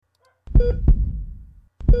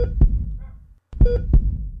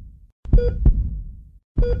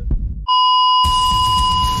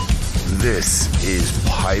This is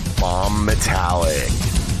Pipebomb Metallic,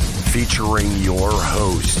 featuring your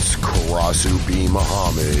hosts, Karasu B.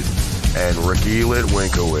 Muhammad and Ricky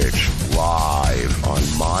Litwinkowicz, live on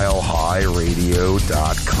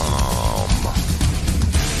MileHighRadio.com.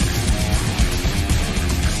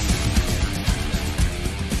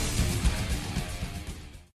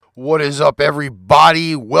 What is up,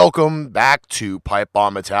 everybody? Welcome back to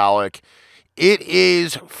Pipebomb Metallic. It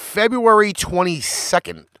is February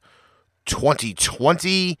 22nd,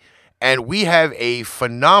 2020, and we have a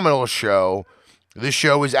phenomenal show. This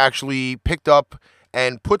show is actually picked up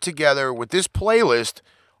and put together with this playlist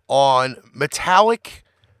on Metallic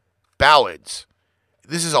Ballads.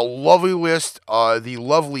 This is a lovely list. The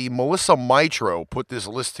lovely Melissa Mitro put this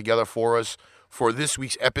list together for us for this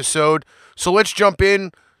week's episode. So let's jump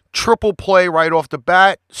in. Triple play right off the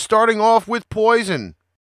bat, starting off with Poison.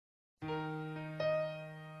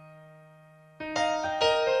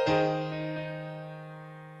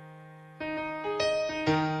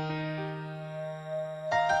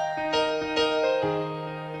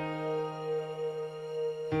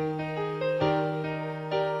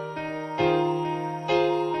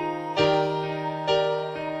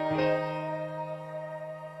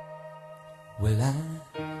 Well, I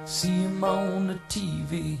see him on the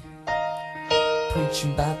TV,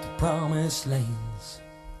 preaching about the promised lands.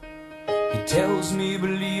 He tells me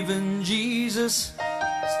believe in Jesus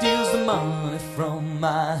steals the money from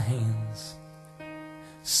my hands.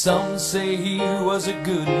 Some say he was a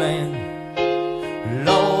good man,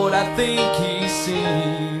 Lord, I think he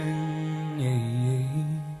sinned.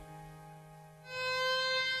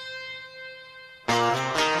 22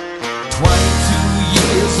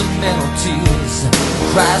 years of mental tears,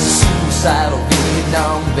 cries of suicidal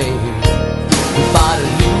Vietnam vet. He fought a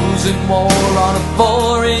losing war on a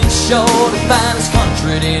foreign shore to find his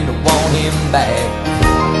country and to want him back.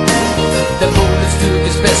 The bullets took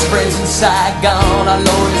his best friends in Saigon, our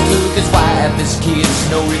lawyers took his wife, his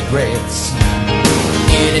kids, no regrets.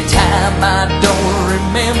 Anytime I don't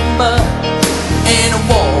remember, in a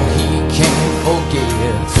war he can't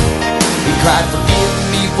forget. He cried, forgive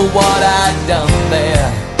me for what I'd done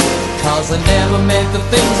there, 'cause I never meant the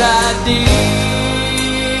things I did.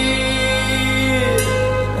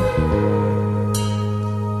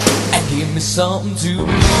 And give me something to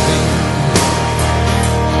believe in,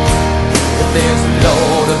 if there's a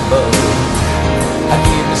Lord above. And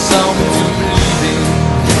give me something to believe in,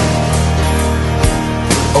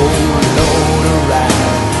 oh Lord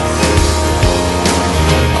arise.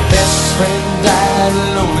 My best friend died a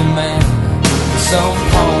lonely man, some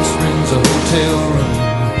Palm Springs hotel room.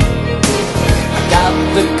 Got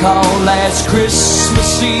the call last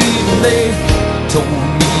Christmas Eve and they told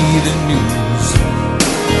me the news.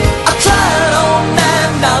 I tried all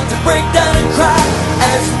night not to break down and cry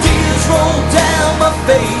as tears rolled down my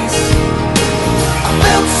face. I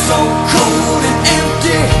felt so cold and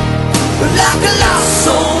empty, like a lost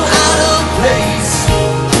soul out of place.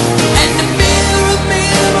 And the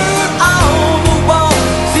mirror on the wall,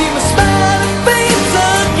 see my smiling face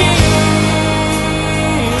again.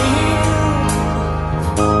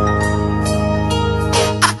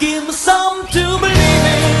 Give me something to believe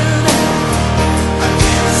in,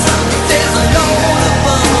 there's a Lord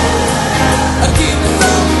above. Give me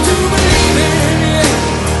something to believe in,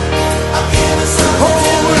 oh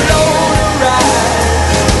Lord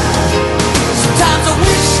arise. Sometimes I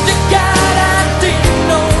wish to God I didn't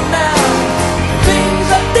know now, things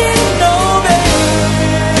I didn't know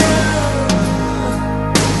then.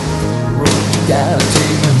 Road, you gotta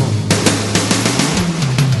take me home.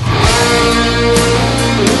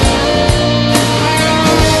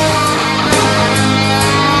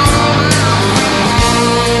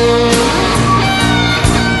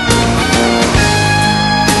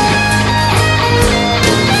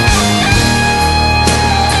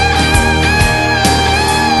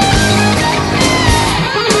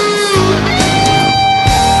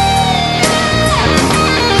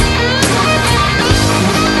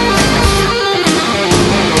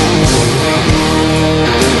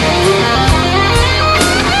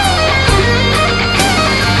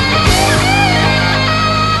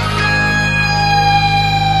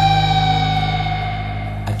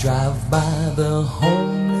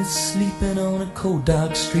 Sleeping on a cold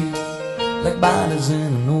dark street, like bodies in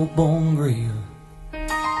an old bone grave.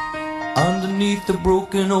 Underneath the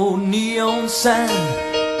broken old neon sign,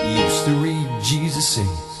 used to read Jesus says. A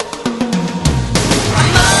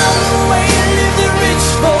mile away live the rich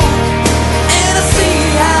folk, and I see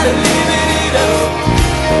how to live it up.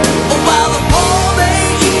 While the poor they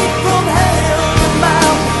eat from hand to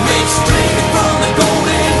mouth, rich drink from the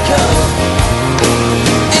golden cup.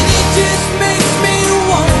 And it just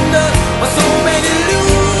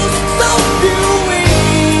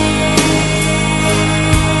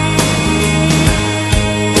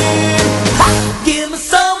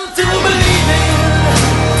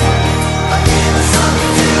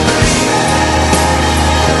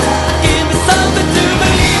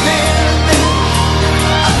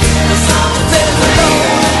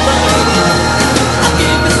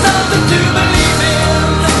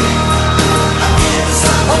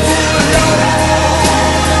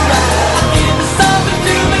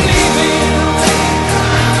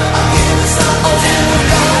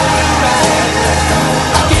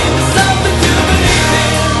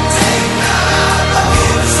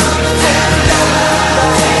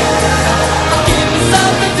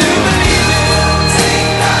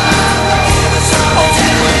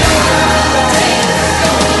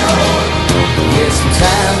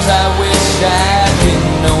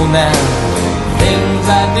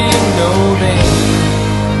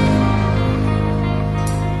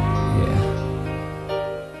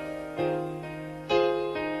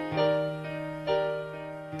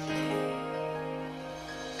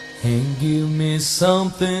and give me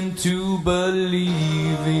something to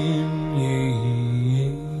believe in, yeah.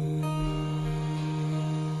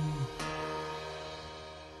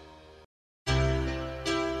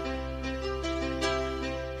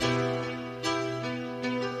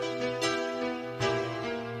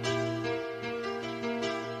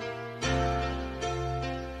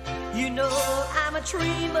 You know I'm a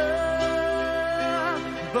dreamer,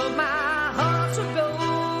 but my heart's of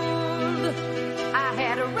gold. I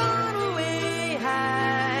had to run away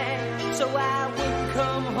high, so I wouldn't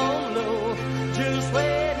come home low. Just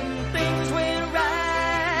when things went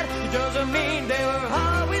right, it doesn't mean they were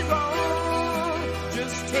always wrong.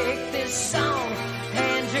 Just take this song,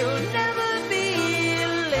 and you'll never be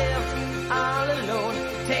left all alone.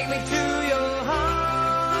 Take me to your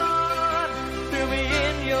heart, feel me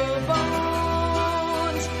in your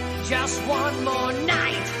bones. Just one more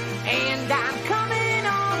night, and I'm coming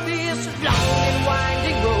on this long and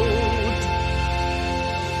winding road.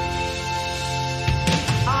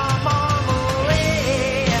 I'm on the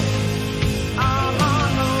way, I'm on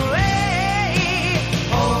the way,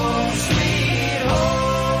 home sweet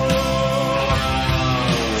home.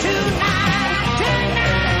 Tonight,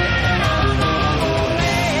 I'm on the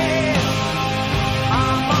way,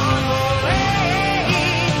 I'm on the way,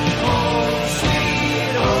 home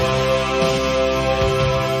sweet home.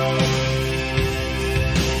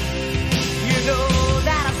 You know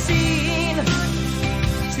that I've seen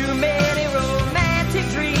too many romantic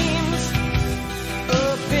dreams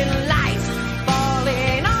up in lights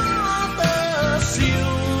falling off the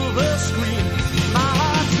silver screen. My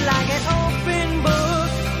heart's like an open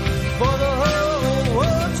book for the whole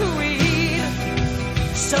world to read.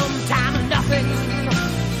 Sometimes nothing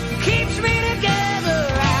keeps me together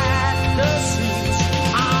at the seams.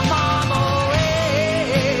 I'm on my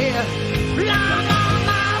way, long on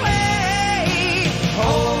my way,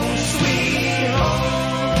 home sweet home.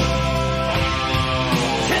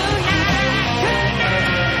 Tonight,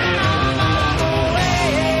 I'm on the way,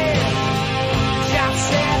 just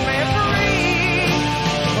set me free.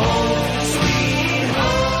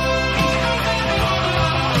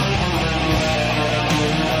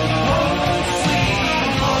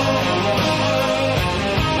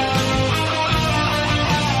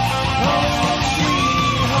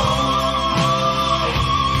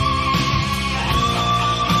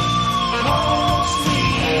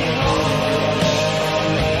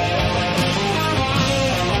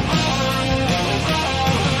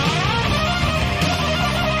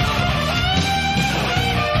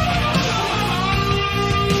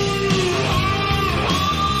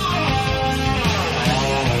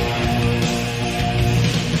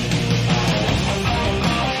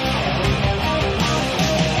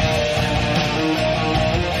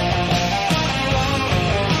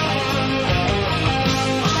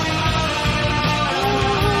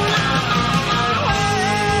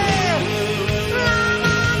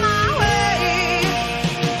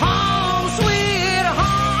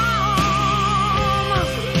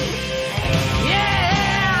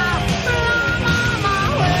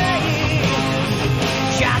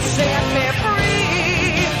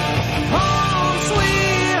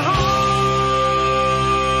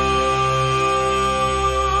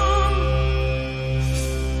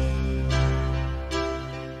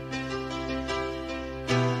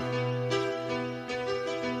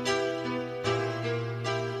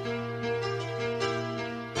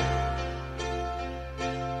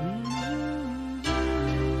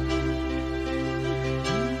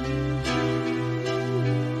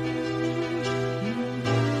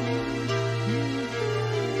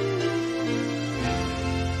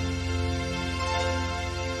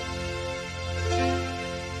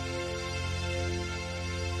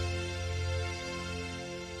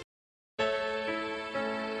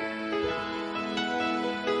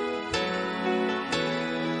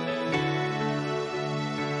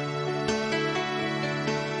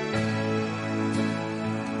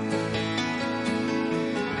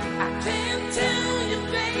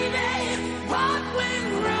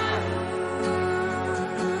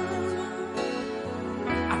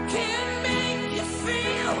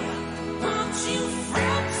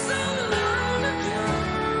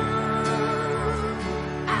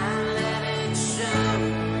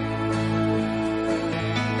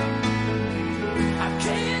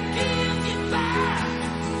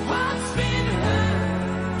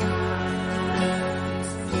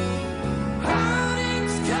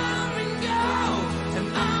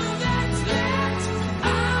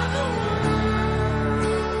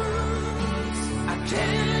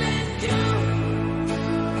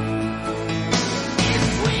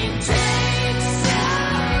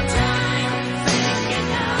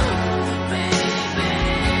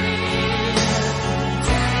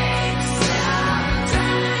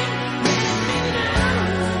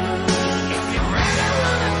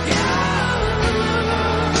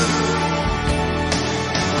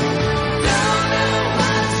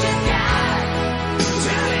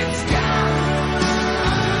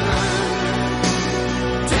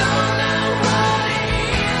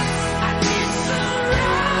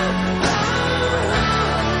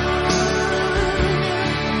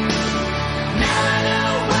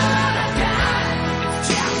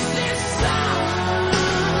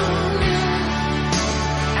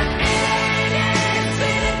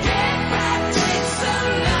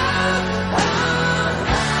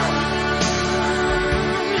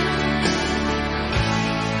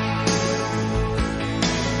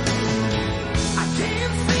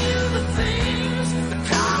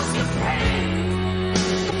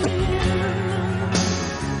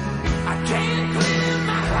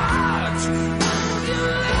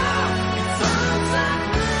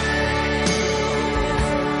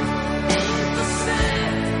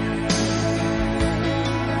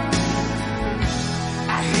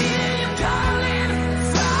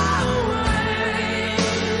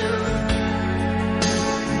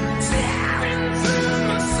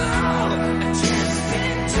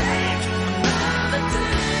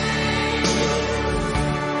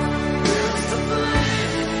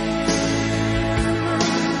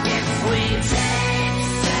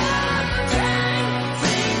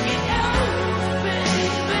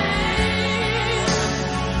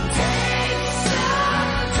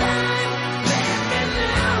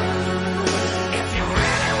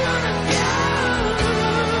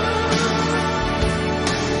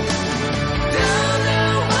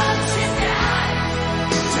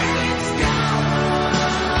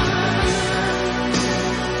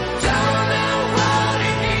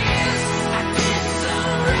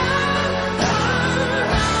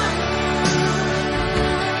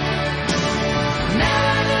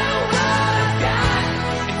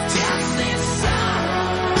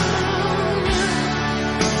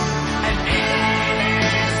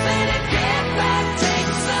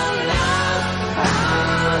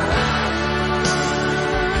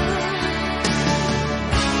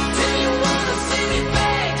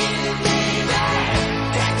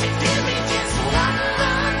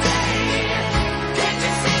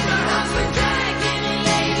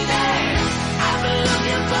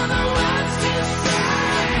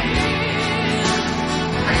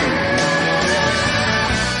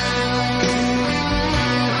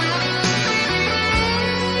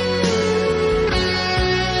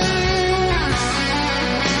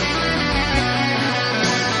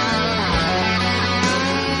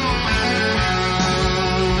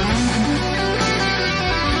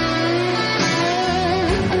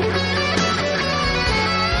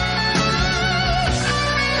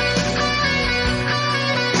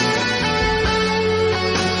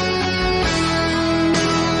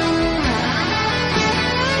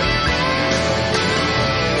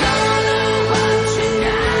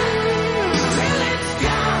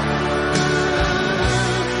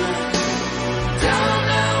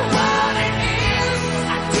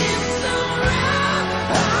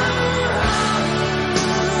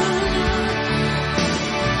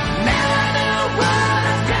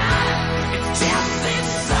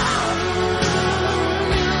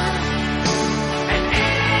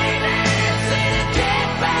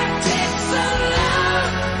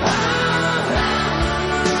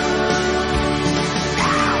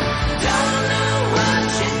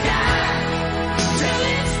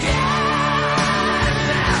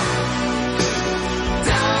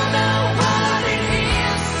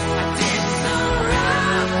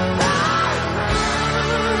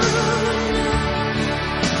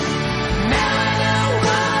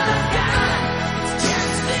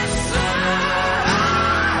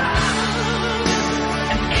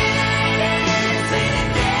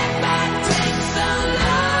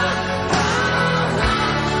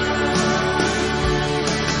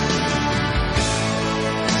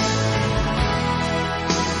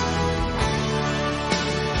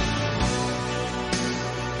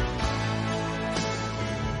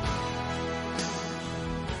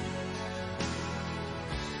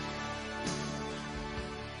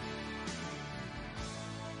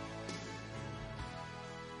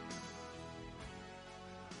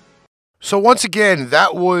 So once again,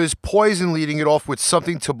 that was Poison leading it off with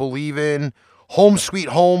Something to Believe In, Home Sweet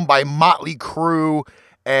Home by Motley Crue,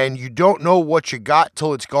 and You Don't Know What You Got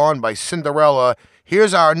Till It's Gone by Cinderella.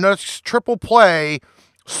 Here's our next triple play,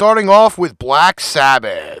 starting off with Black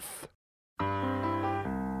Sabbath. I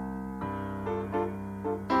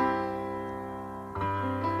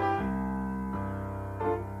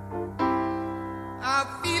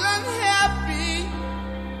feel unhappy.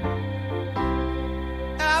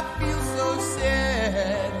 I feel so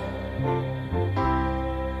sad.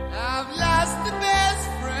 I've lost the best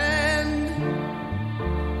friend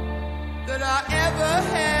that I ever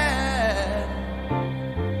had.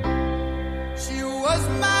 She was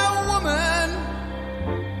my woman.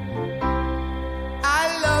 I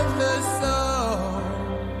loved her so.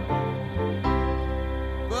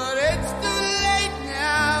 But it's too late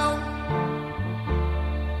now.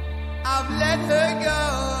 I've let her go.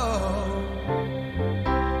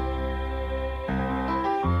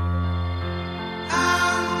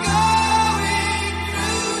 I'm going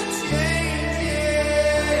through changes.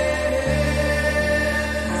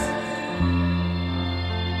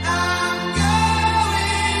 I'm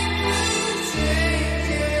going through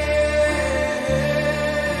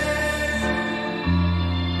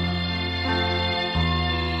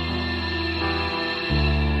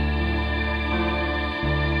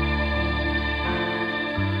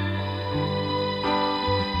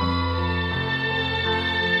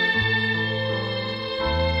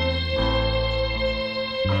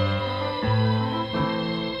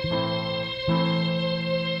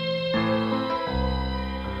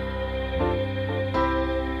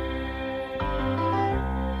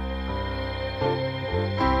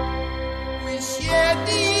We shared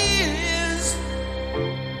the years,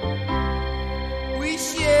 we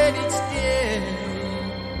shared each day,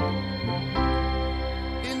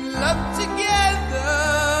 in love together,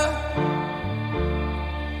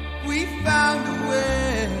 we found a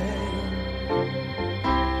way,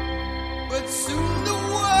 but soon the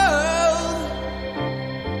world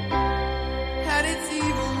had its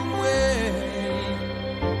evil way.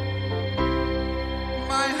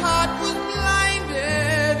 My heart was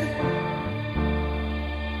blinded,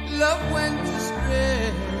 love went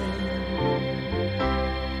astray.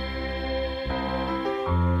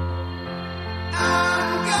 I'm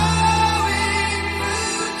going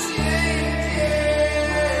through changes.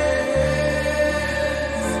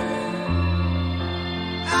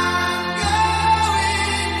 I'm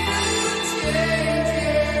going through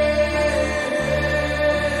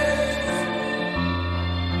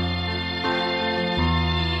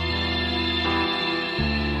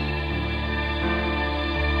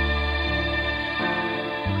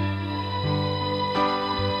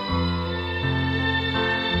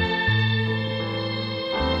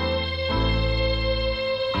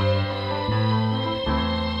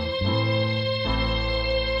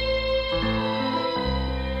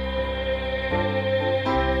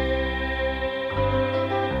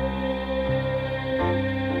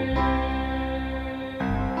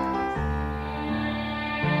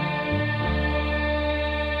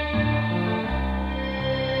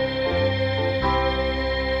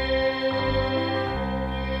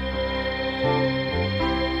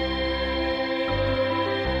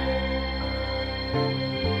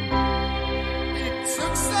It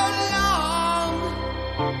took so long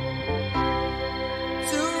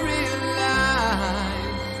to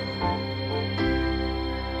realize,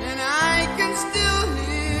 and I can still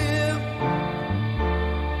hear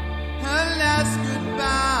her last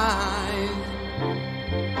goodbye.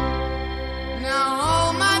 Now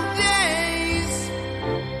all my days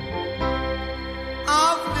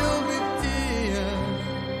are filled with tears.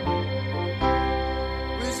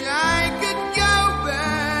 Wish I could go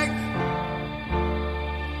back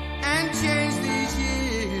and change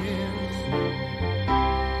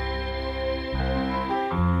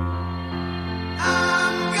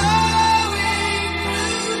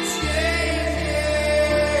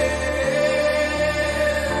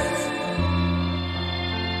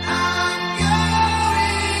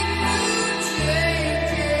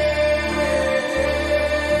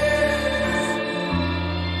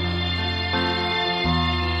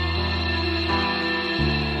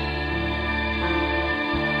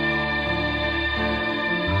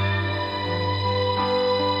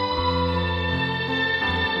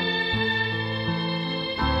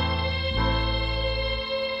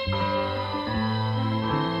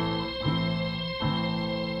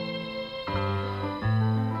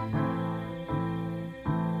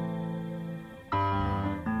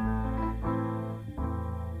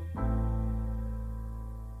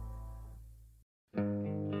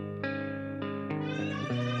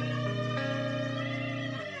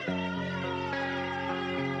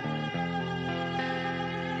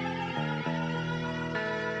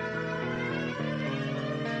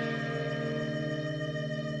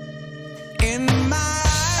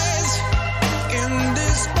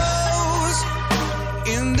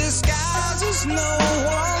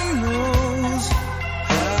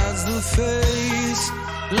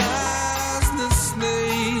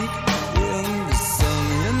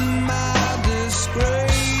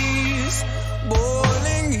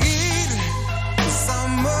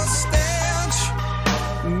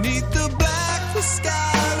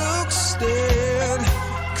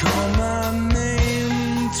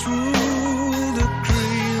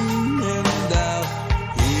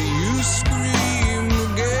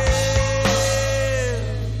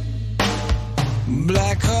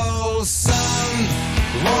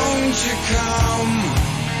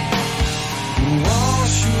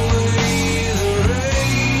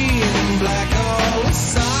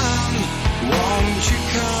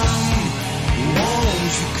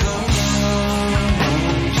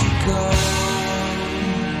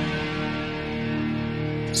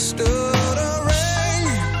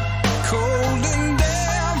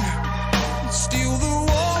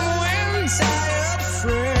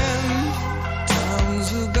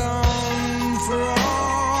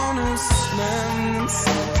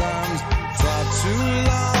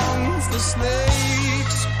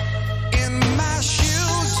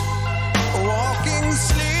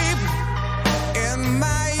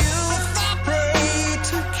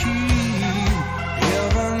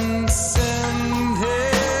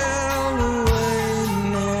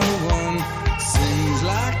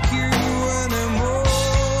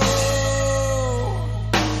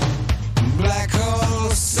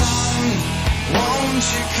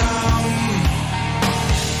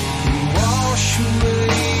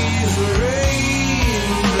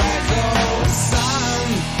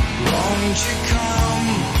won't you come?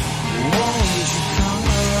 Won't you come?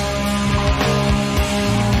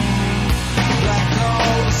 Black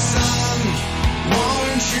hole sun,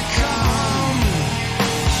 won't you come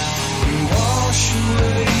and wash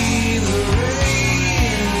away the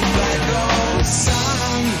rain? Black hole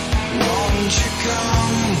sun, won't you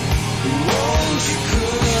come? Won't you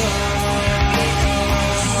come?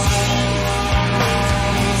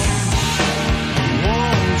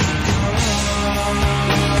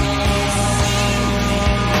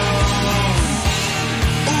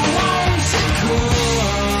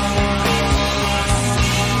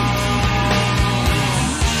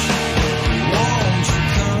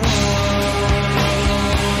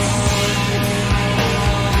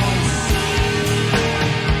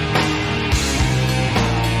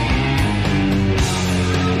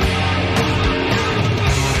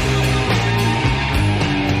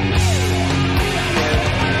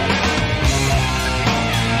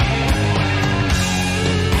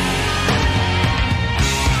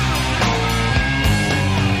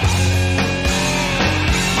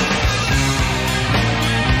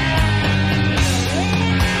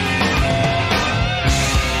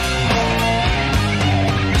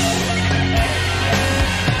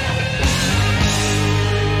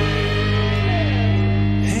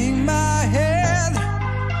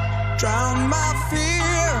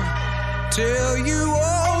 Till you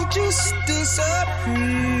all just disappear.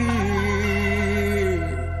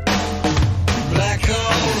 Black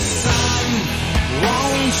hole sun,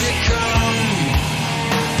 won't you come?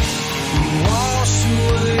 Wash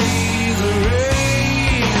away the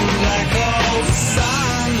rain. Black hole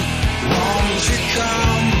sun, won't you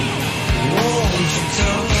come? Won't you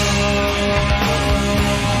come?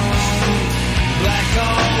 Black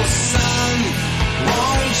hole sun,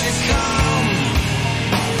 won't you come?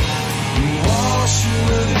 Wash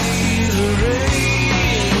away the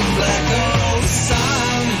rain. Black hole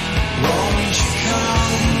sun, won't you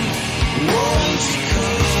come? Won't you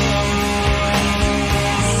come?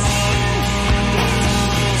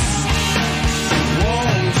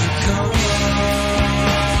 Won't you come? Won't you come?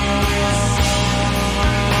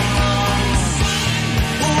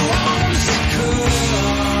 Won't you come?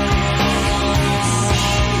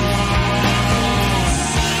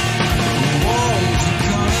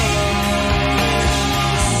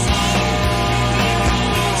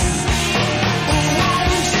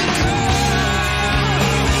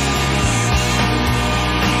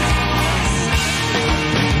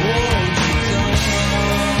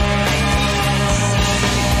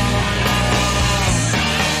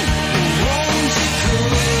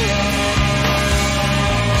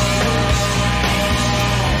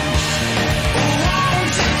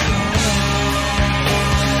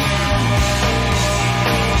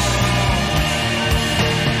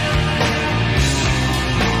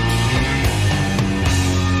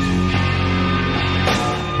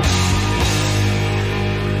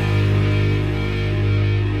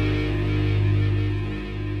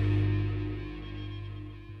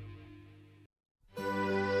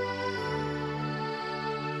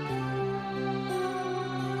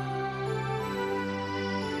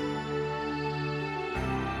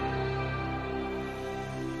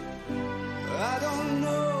 I don't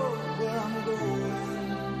know where I'm going,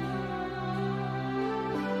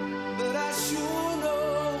 but I sure know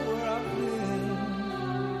where I've been.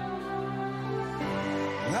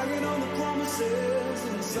 Hanging on the promises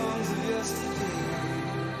and the songs of yesterday,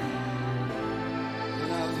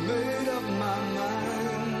 and I've made up my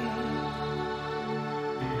mind.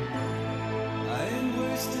 I ain't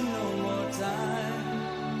wasting no more time.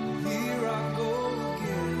 Here I go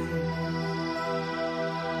again.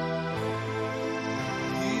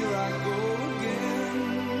 Here I go again.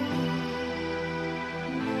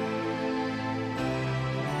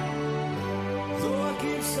 Though I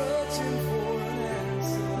keep searching for an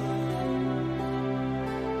answer,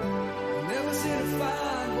 I never seem to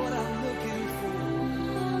find what I'm looking for.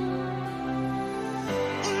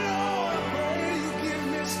 Lord, I pray you give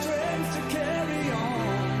me strength to carry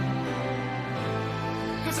on,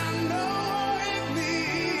 'cause I know it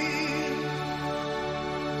means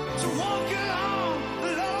to walk along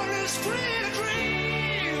the lonely street of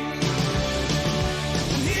dreams.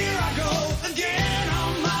 And here I go again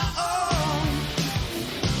on my own,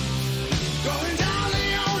 going down the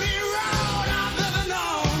only road I've ever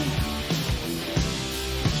known.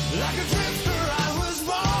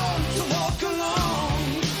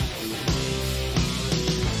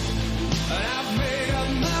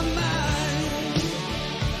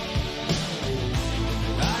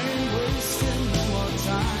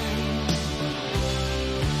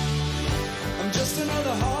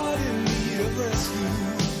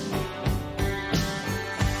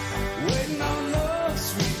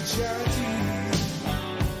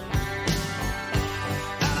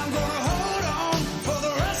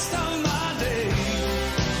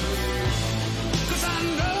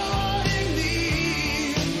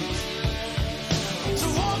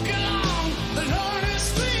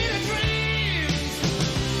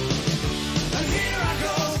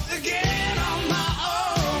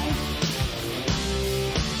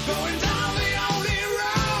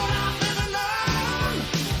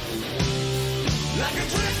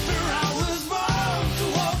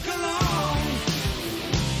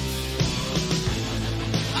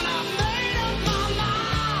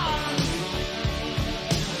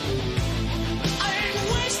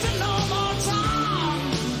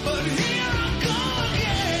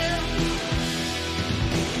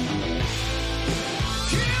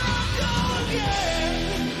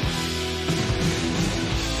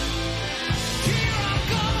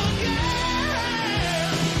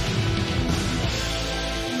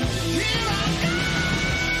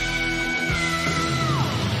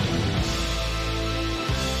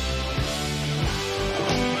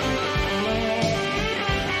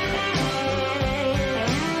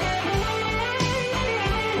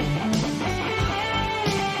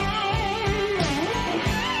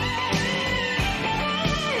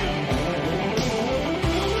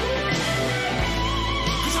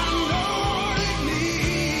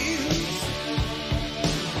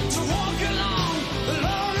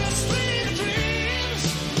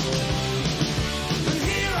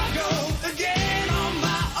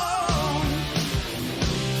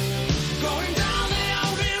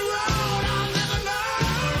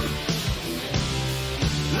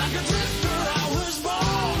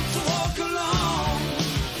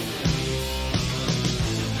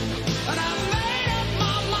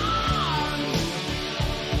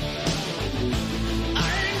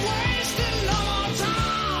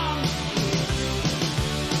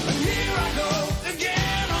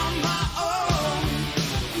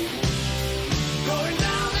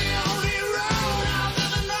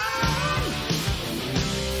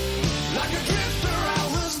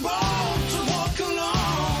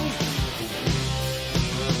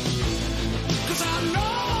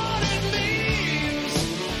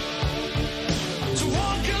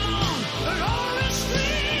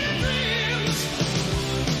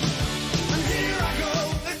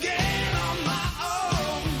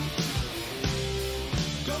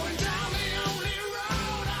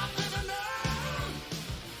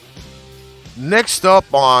 Next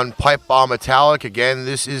up on Pipebomb Metallic, again,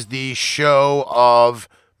 this is the show of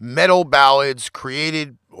metal ballads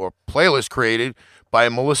created, or playlist created, by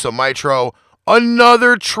Melissa Mitro.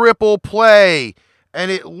 Another triple play,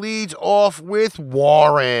 and it leads off with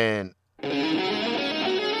Warrant.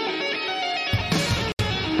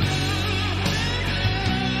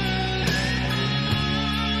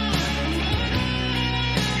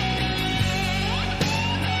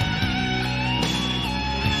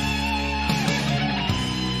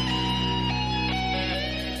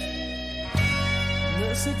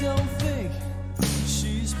 I don't think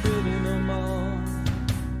she's bidding them all.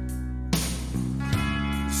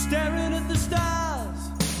 Staring at the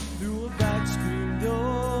stars through a back screen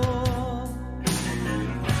door.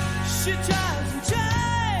 She tries and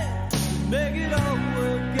tries to make it all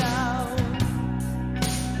work out.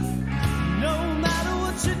 No matter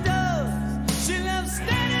what she does, she loves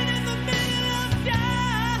standing in the middle of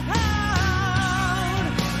town.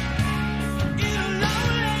 In a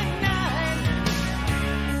lonely night,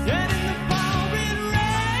 and in the pouring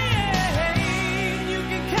rain, you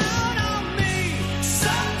can count on me.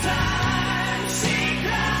 Sometimes she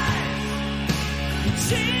cries,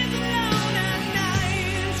 she's alone at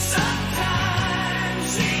night. Sometimes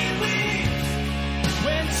she weeps,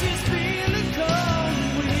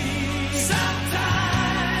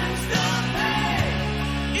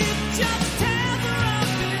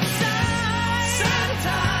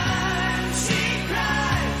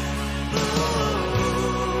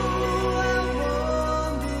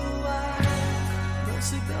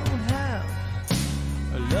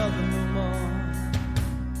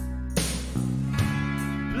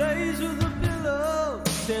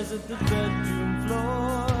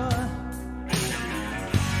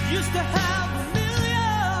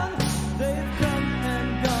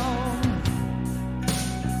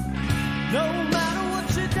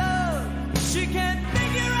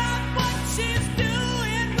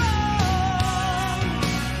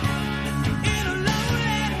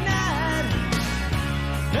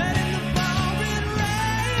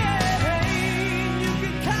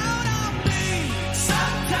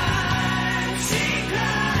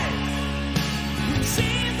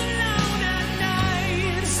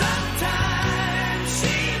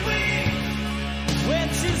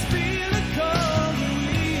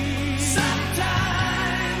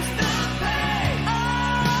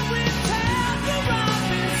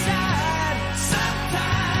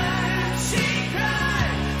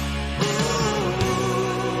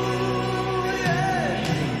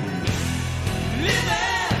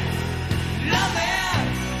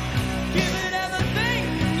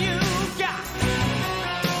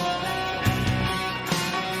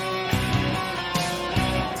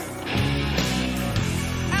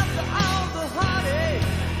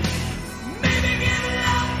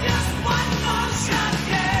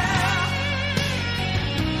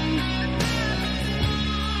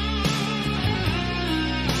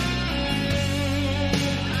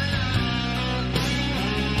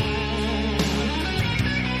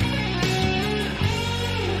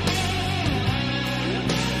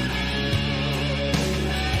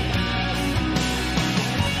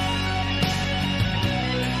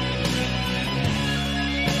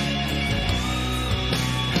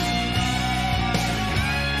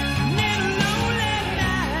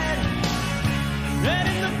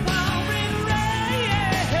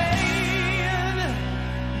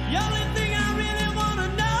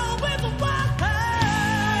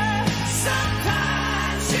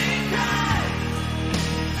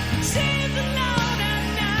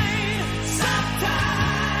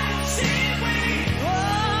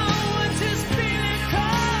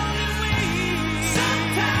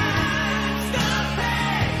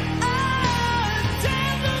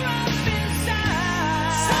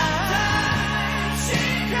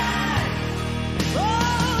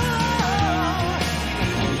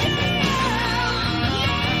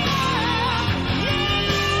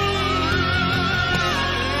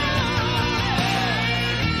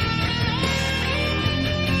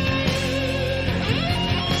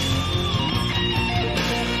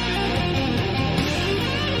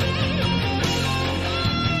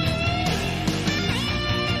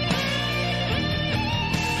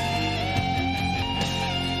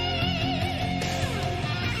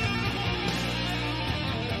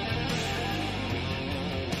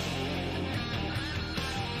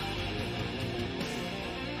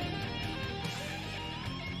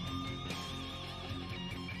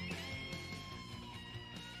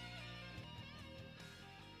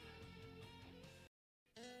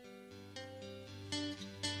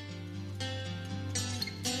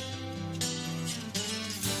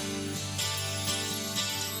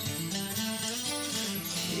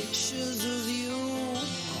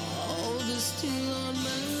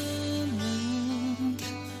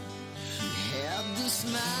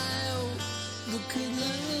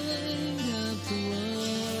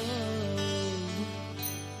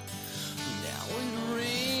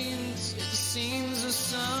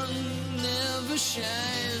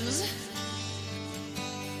 shines,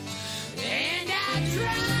 and I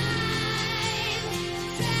drive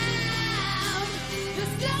down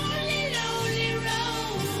this lonely, lonely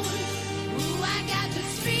road. Ooh, I got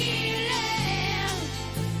this feeling,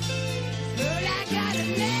 but I gotta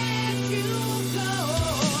let you go,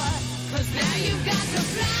 'cause now you've got to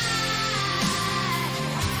fly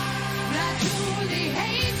to the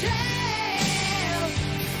angels.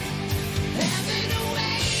 Heaven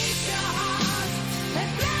awaits your heart, and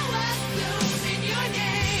flowers bloom in your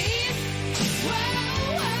name. Whoa,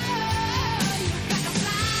 whoa, you've got to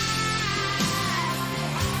fly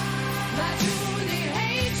to the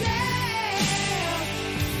angels.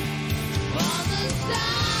 All the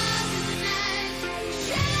stars in the night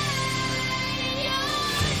shine in your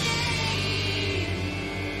name.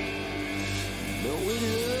 Though it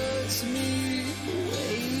hurts me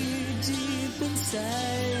way deep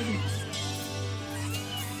inside,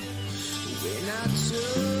 when I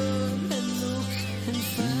turn and look and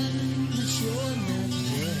find that you're not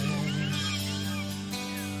there,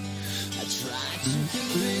 I try to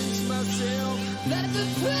convince myself that the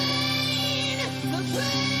pain is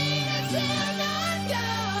still not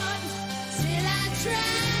gone. Still I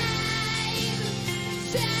drive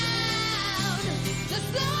down the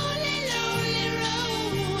lonely, lonely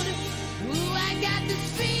road. Ooh, I got this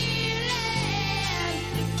feeling,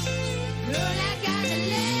 girl, I gotta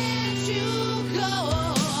let you go.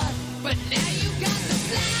 But now you got to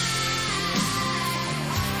fly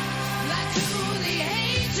to the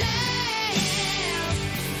angels.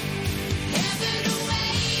 Heaven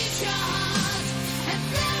awaits your heart, and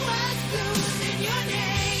flowers bloom in your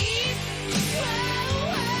name. Whoa,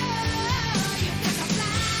 whoa, you got to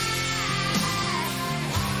fly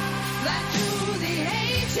to the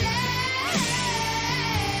angels.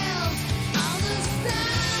 All the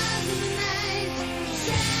stars in the night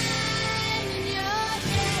shine in your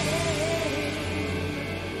name.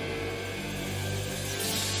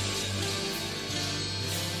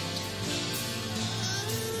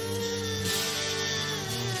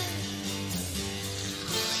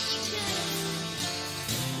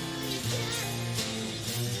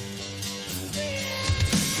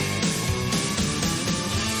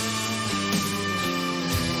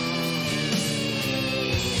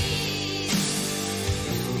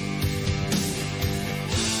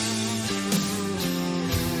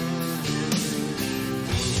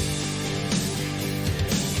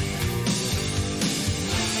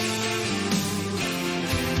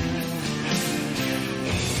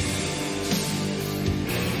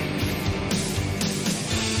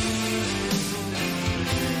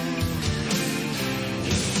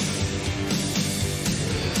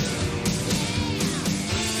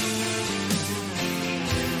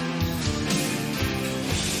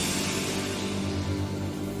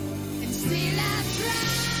 And still I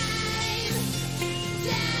drive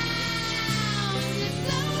down this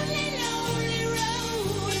lonely, lonely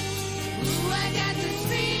road. Ooh, I got this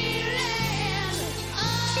feeling,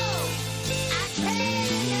 oh, I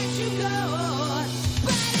can't let you go.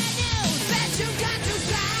 But I know that you got to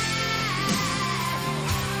fly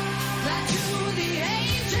to the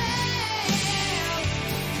angels.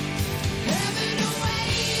 Heaven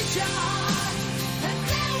awaits your heart, and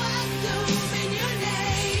flowers bloom in your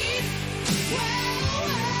name. Whoa,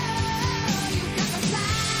 whoa, you got to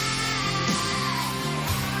fly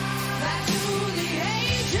to the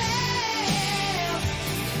angels.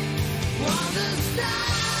 All the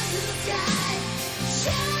stars in the sky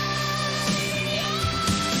shine in your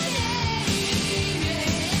name.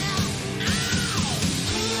 Yeah.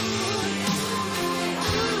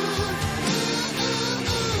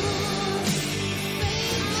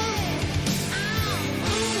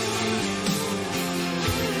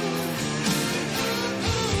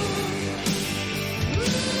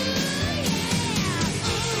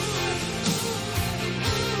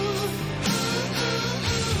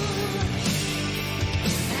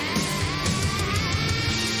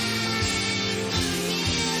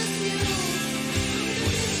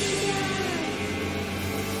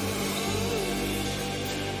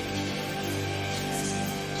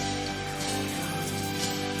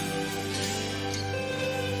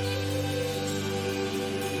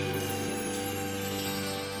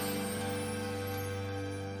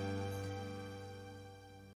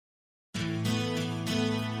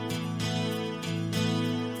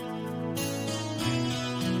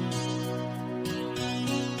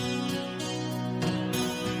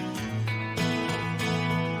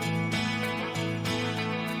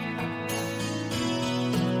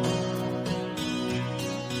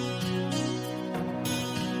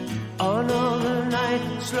 Another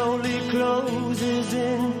night slowly closes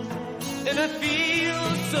in. and I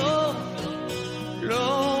feel so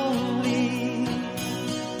lonely.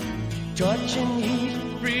 Torching heat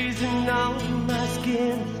freezing on my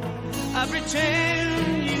skin. I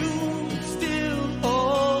pretend you still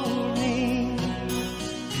hold me.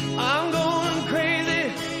 I'm going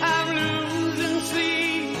crazy, I'm losing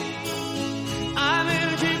sleep. I'm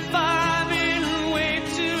in too far, I've been way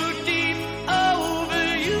too deep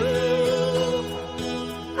over you.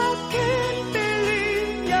 I can't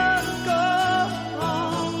believe you're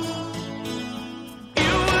gone.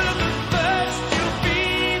 You were the first, you'll be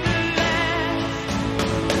the last.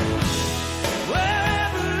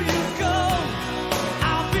 Wherever you go,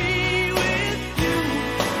 I'll be with you.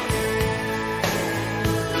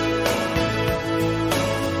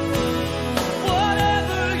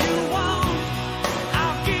 Whatever you want,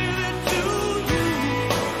 I'll give it to you.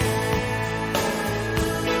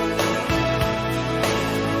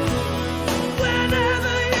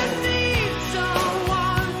 Whenever you need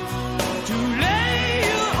someone to lay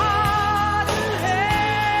your heart and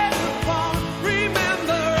head upon,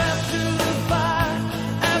 remember after the fire,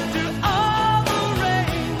 after all the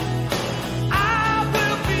rain, I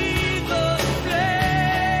will be the flame.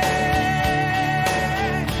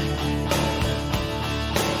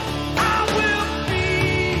 I will be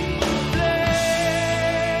the flame.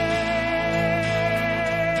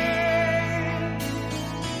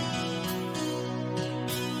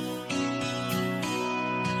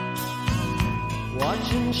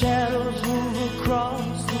 Watching shadows move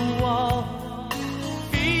across the wall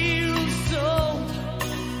feels so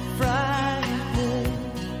frightening.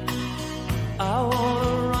 I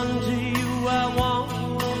wanna run to you, I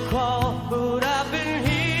wanna call, but I've been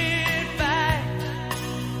hit by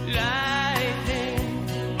lightning.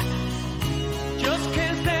 Just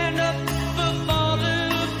can't stand up for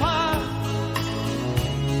falling apart.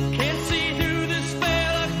 Can't see through the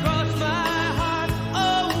spell across my heart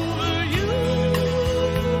over you.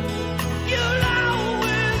 You'll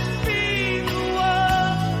always be the one.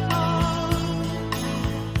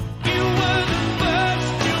 You were the first,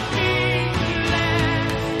 you'll be the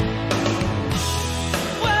last.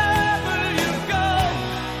 Wherever you go,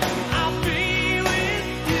 I'll be with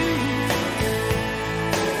you.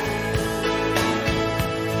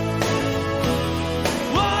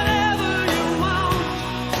 Whatever you want,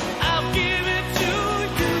 I'll give it to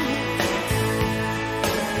you.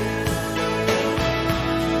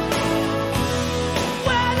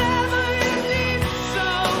 Whenever you need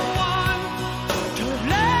someone to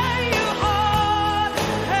lay your heart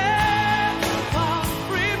and head upon,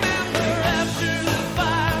 remember after the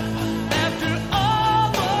fire, after all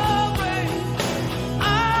the rain, I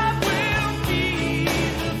will be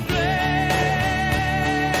the flame.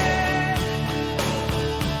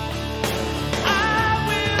 I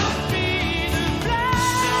will be the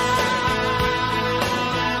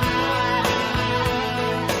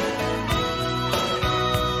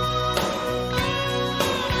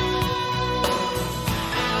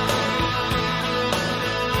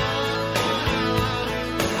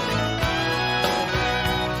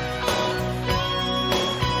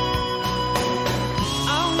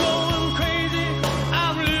I'm going crazy,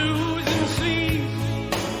 I'm losing sleep.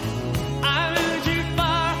 I'm in too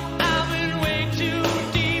far, I've been way too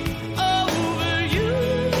deep over you.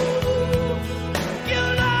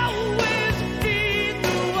 You'll always be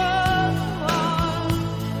the one.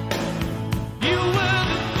 You were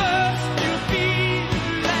the first, you'll be the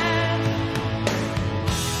last.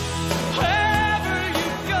 Wherever you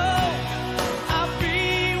go, I'll be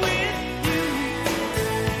with you.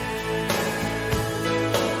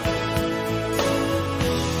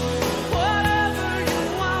 Whatever you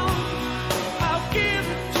want, I'll give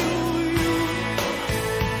it to you.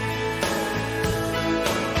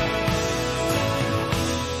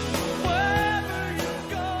 Wherever you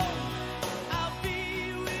go, I'll be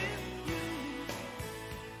with you.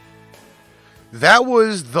 That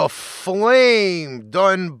was The Flame,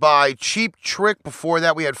 done by Cheap Trick. Before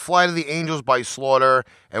that, we had Flight of the Angels by Slaughter,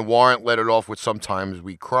 and Warrant led it off with Sometimes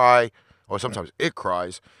We Cry, or Sometimes It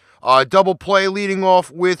Cries. Double play leading off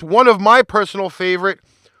with one of my personal favorite,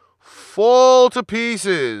 Fall to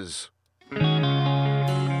Pieces.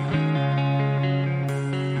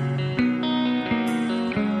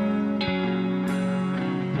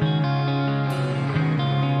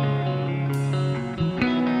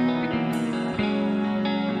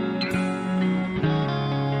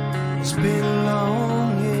 It's been a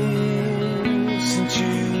long year since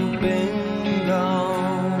you've been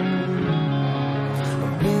gone.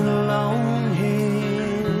 I've been alone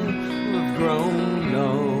here, we've grown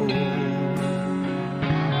old.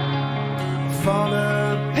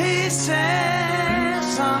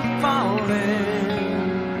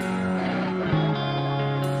 falling,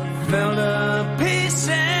 fell to pieces,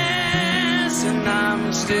 and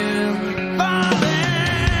I'm still falling.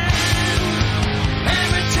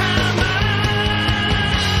 Every time I'm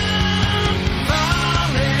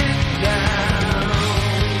falling down,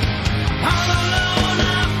 all alone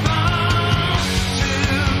I fall to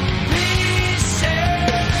pieces.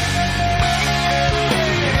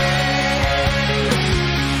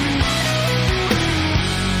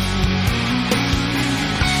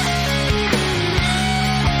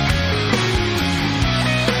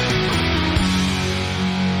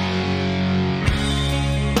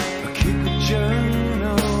 I keep a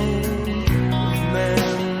journal of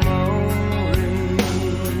memories.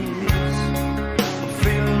 I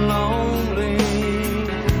feel lonely,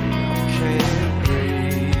 I can't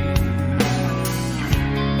breathe.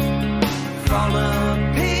 Fall to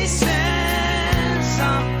pieces,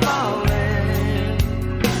 I'm falling.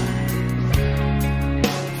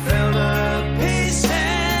 Fell to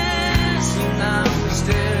pieces, and I'm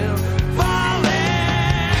still falling.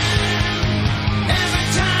 Every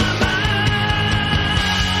time I'm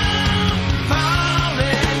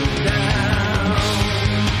falling down,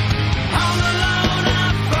 all alone I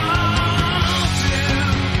fall to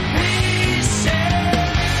pieces.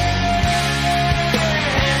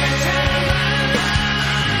 Every time I'm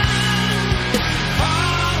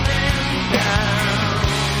falling down,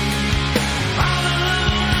 all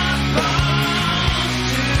alone I fall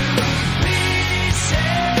to pieces.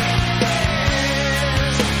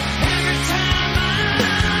 Every time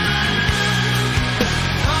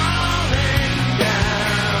falling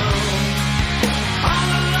down,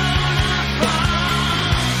 all alone I fall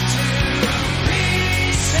to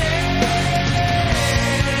pieces.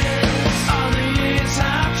 All the years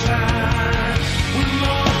I've tried, with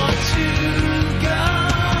more to go,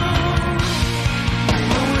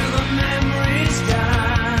 but will the memories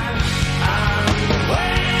die? I'm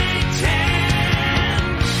waiting,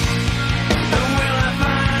 and will I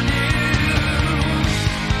find you?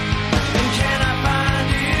 And can I find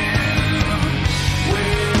you?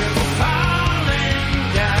 We're falling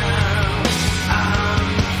down. I'm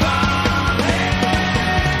falling.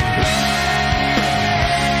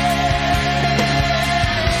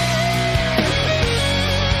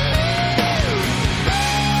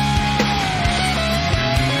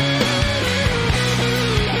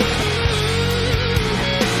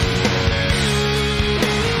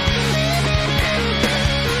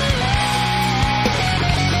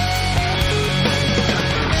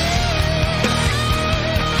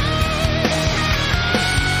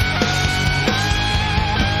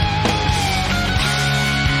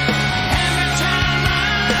 Every time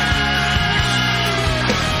I'm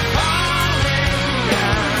falling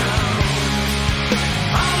down,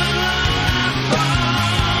 all alone I fall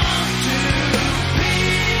to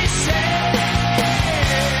pieces.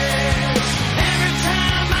 Every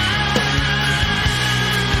time I'm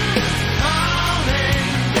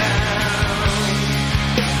falling down,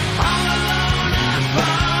 all alone I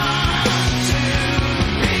fall to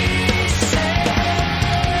pieces.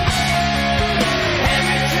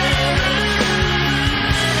 Every time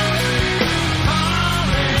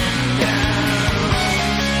falling down,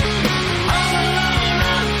 all alone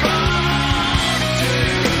I fall to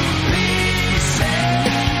pieces.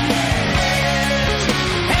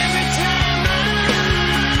 Every time falling down,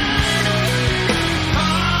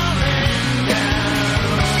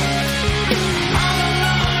 all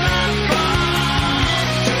alone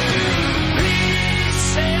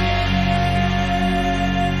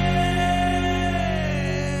I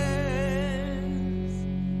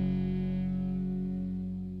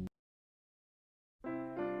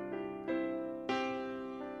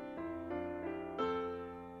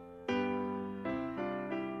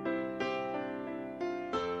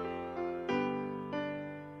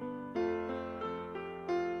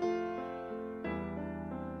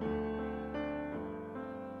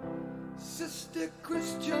Sister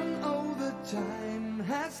Christian, oh, the time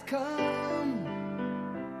has come,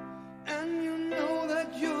 and you know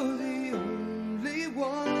that you're the only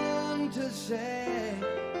one to say,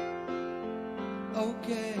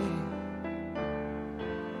 okay.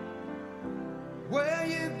 Where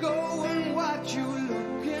you going, what you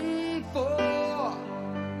looking for?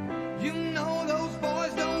 You know those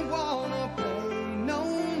boys don't wanna play no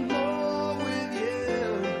more with you.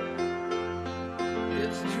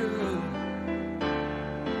 It's true.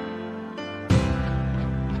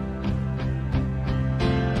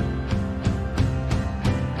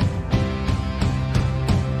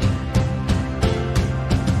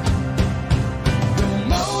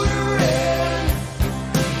 motoring.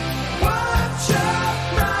 Watch your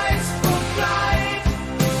price for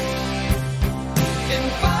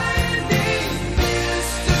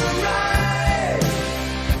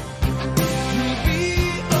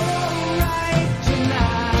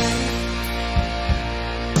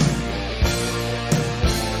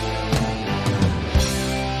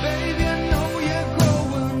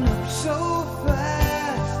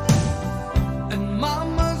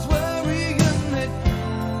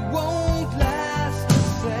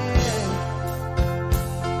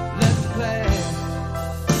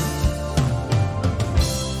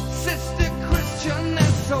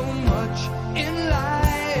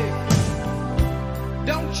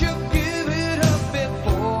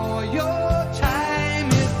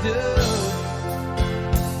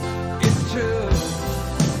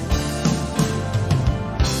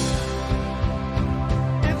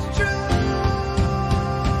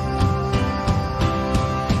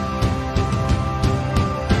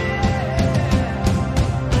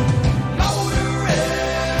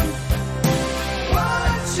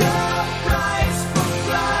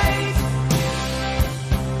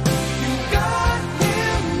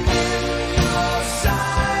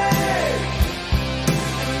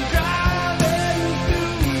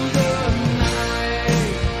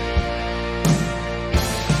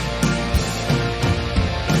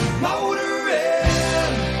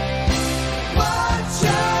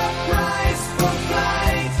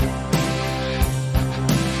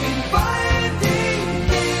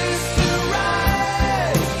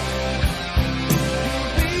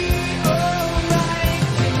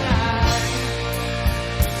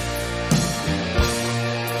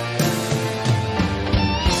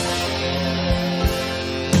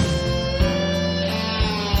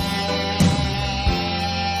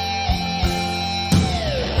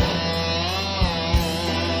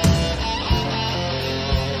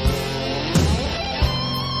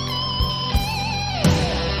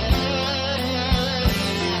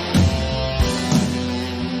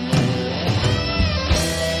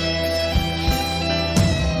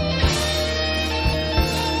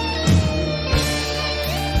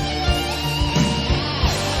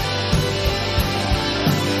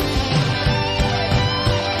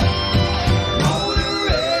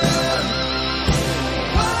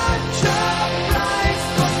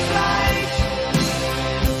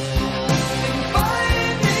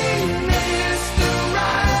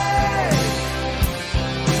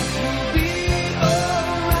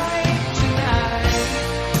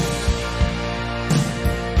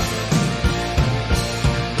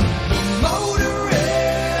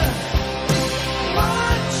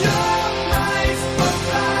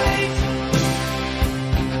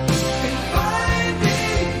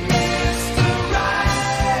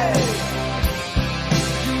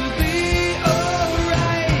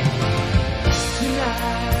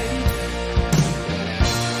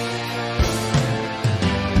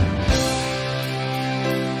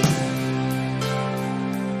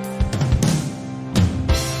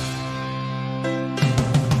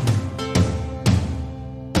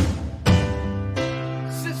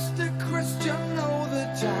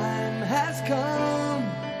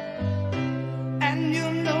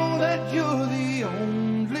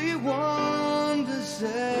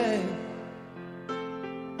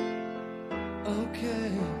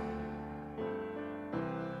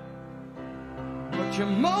get you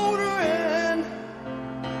motoring.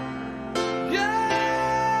 Yeah,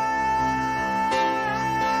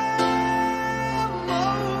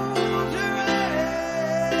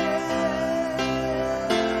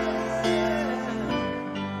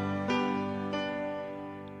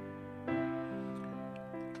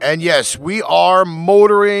 And yes, we are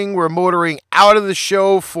motoring. We're motoring out of the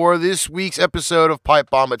show for this week's episode of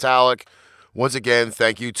Pipebomb Metallic. Once again,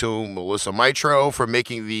 thank you to Melissa Mitro for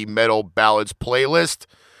making the Metal Ballads playlist.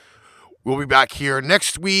 We'll be back here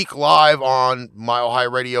next week live on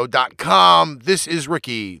milehighradio.com. This is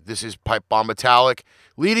Ricky. This is Pipebomb Metallic,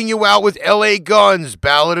 leading you out with LA Guns,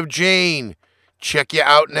 Ballad of Jane. Check you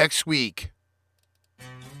out next week.